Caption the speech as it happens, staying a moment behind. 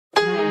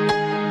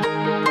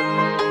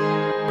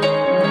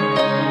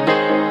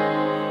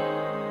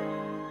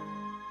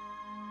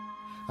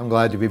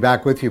glad to be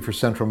back with you for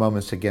Central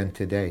Moments again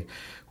today.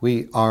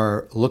 We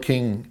are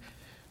looking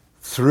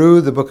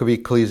through the book of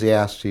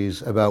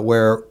Ecclesiastes about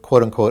where,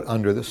 quote unquote,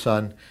 under the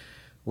sun,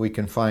 we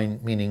can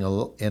find meaning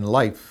in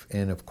life.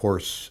 And of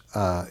course,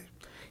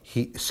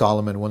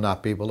 Solomon will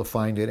not be able to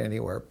find it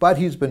anywhere, but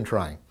he's been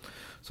trying.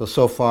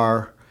 So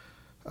far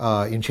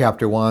in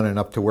chapter 1 and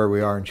up to where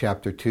we are in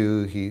chapter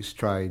 2, he's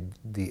tried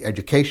the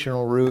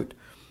educational route,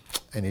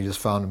 and he just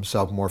found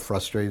himself more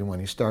frustrated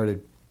when he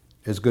started,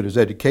 as good as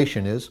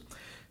education is.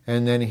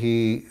 And then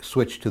he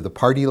switched to the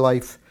party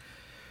life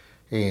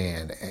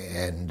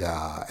and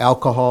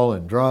alcohol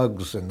and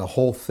drugs and the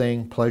whole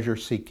thing, pleasure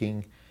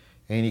seeking,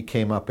 and he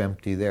came up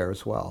empty there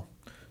as well.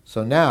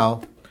 So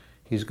now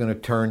he's going to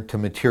turn to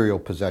material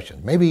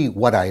possessions. Maybe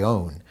what I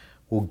own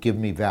will give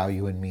me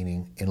value and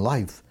meaning in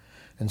life.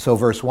 And so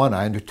verse 4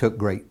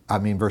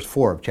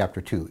 of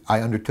chapter 2, I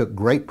undertook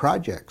great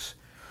projects.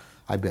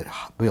 I built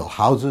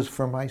houses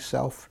for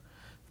myself,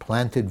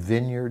 planted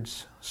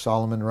vineyards,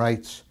 Solomon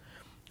writes.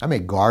 I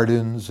made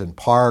gardens and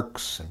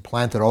parks and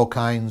planted all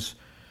kinds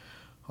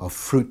of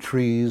fruit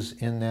trees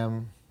in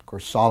them. Of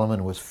course,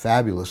 Solomon was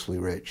fabulously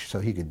rich, so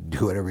he could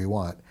do whatever he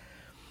wanted.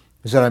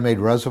 He said, I made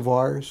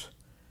reservoirs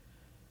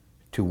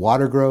to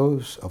water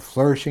groves of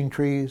flourishing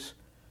trees.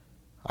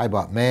 I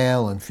bought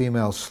male and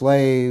female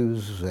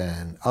slaves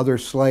and other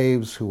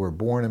slaves who were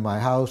born in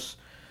my house.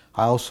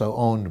 I also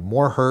owned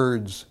more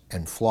herds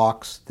and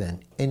flocks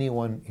than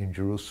anyone in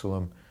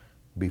Jerusalem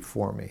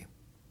before me.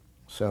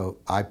 So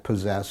I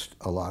possessed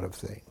a lot of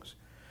things.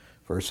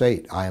 Verse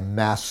 8, I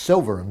amassed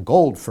silver and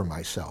gold for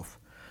myself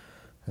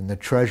and the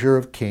treasure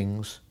of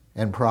kings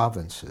and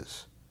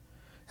provinces.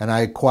 And I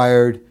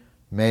acquired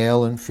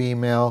male and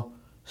female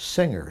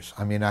singers.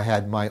 I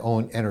had my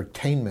own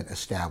entertainment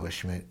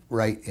establishment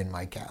right in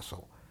my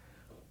castle.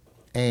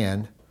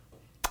 And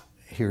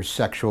here's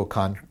sexual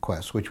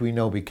conquest, which we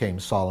know became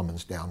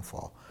Solomon's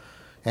downfall.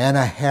 And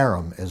a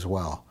harem as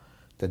well,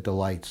 the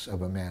delights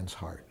of a man's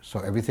heart. So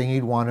everything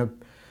he'd want to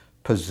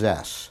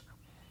possess,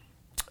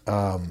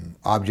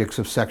 objects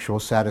of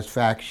sexual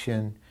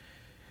satisfaction,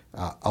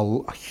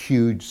 a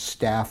huge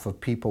staff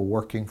of people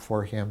working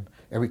for him,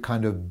 every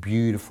kind of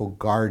beautiful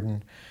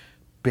garden,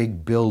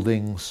 big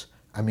buildings,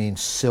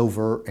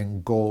 silver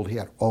and gold. He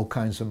had all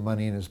kinds of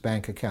money in his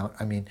bank account.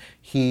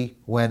 He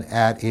went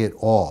at it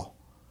all.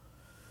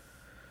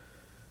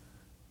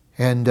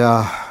 And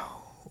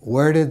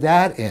where did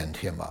that end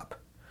him up?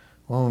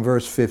 Well, in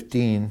verse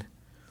 15,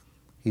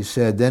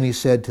 then he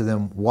said to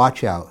them,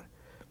 watch out.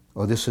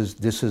 Oh, this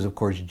is of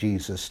course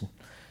Jesus.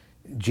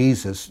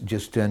 Jesus,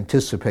 just to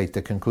anticipate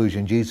the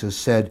conclusion, Jesus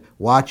said,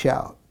 watch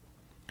out.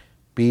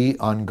 Be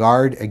on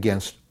guard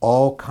against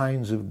all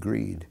kinds of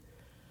greed,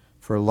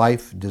 for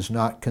life does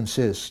not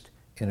consist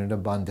in an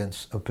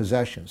abundance of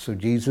possessions. So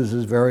Jesus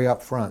is very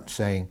upfront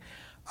saying,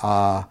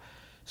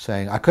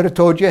 I could have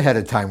told you ahead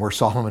of time where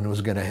Solomon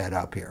was going to head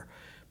up here,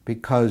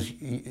 because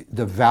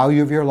the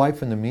value of your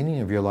life and the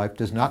meaning of your life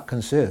does not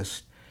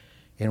consist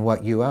in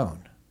what you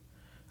own.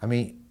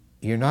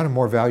 You're not a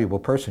more valuable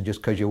person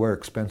just because you wear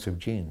expensive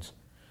jeans.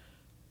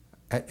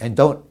 And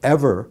don't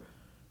ever,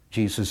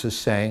 Jesus is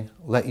saying,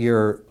 let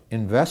your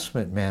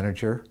investment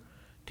manager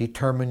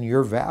determine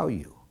your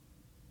value.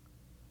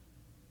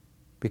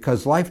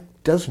 Because life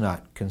does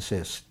not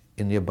consist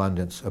in the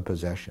abundance of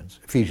possessions.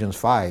 Ephesians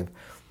 5,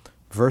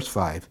 verse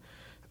 5,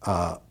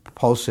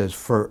 Paul says,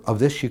 for of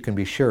this you can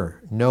be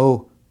sure,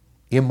 no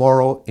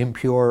immoral,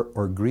 impure,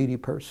 or greedy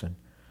person.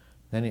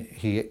 Then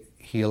he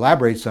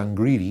elaborates on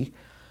greedy.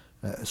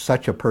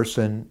 Such a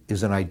person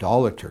is an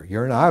idolater.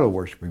 You're an idol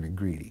worshiper, you're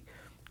greedy,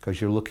 because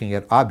you're looking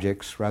at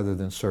objects rather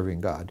than serving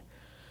God.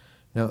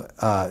 Now,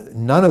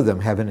 none of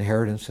them have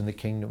inheritance in the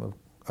kingdom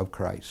of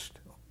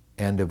Christ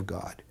and of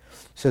God.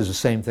 It says the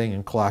same thing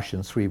in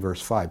Colossians 3,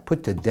 verse 5.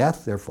 Put to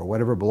death, therefore,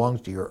 whatever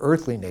belongs to your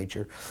earthly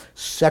nature,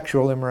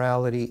 sexual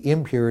immorality,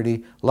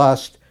 impurity,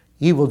 lust,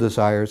 evil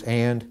desires,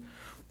 and,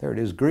 there it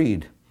is,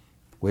 greed,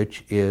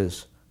 which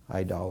is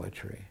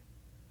idolatry.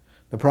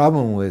 The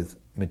problem with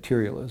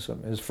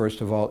materialism is,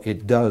 first of all,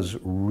 it does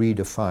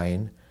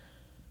redefine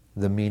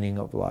the meaning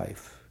of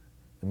life.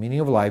 The meaning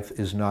of life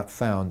is not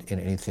found in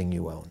anything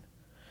you own.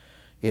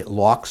 It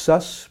locks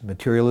us,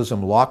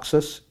 materialism locks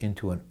us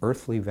into an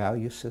earthly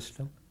value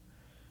system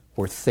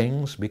where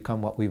things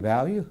become what we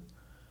value.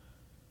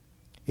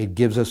 It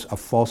gives us a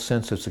false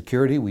sense of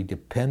security. We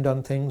depend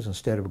on things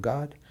instead of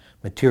God.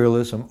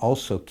 Materialism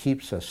also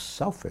keeps us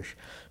selfish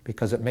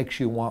because it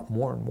makes you want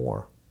more and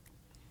more.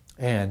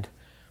 And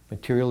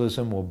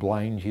materialism will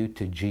blind you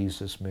to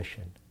Jesus'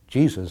 mission.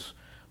 Jesus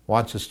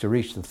wants us to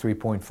reach the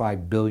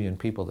 3.5 billion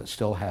people that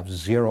still have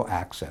zero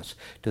access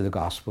to the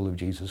gospel of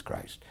Jesus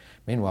Christ.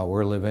 Meanwhile,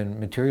 we're living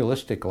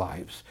materialistic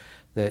lives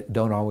that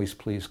don't always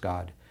please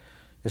God.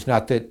 It's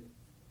not that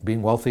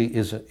being wealthy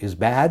is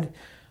bad,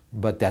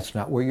 but that's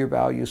not where your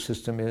value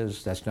system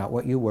is. That's not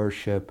what you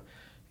worship.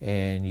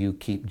 And you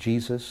keep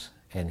Jesus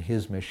and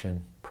his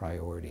mission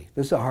priority.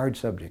 This is a hard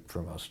subject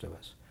for most of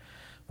us.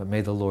 But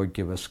may the Lord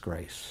give us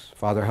grace.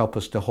 Father, help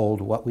us to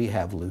hold what we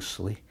have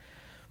loosely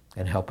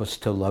and help us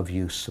to love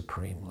you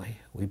supremely,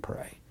 we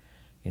pray.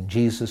 In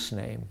Jesus'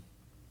 name,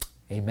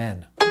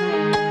 amen.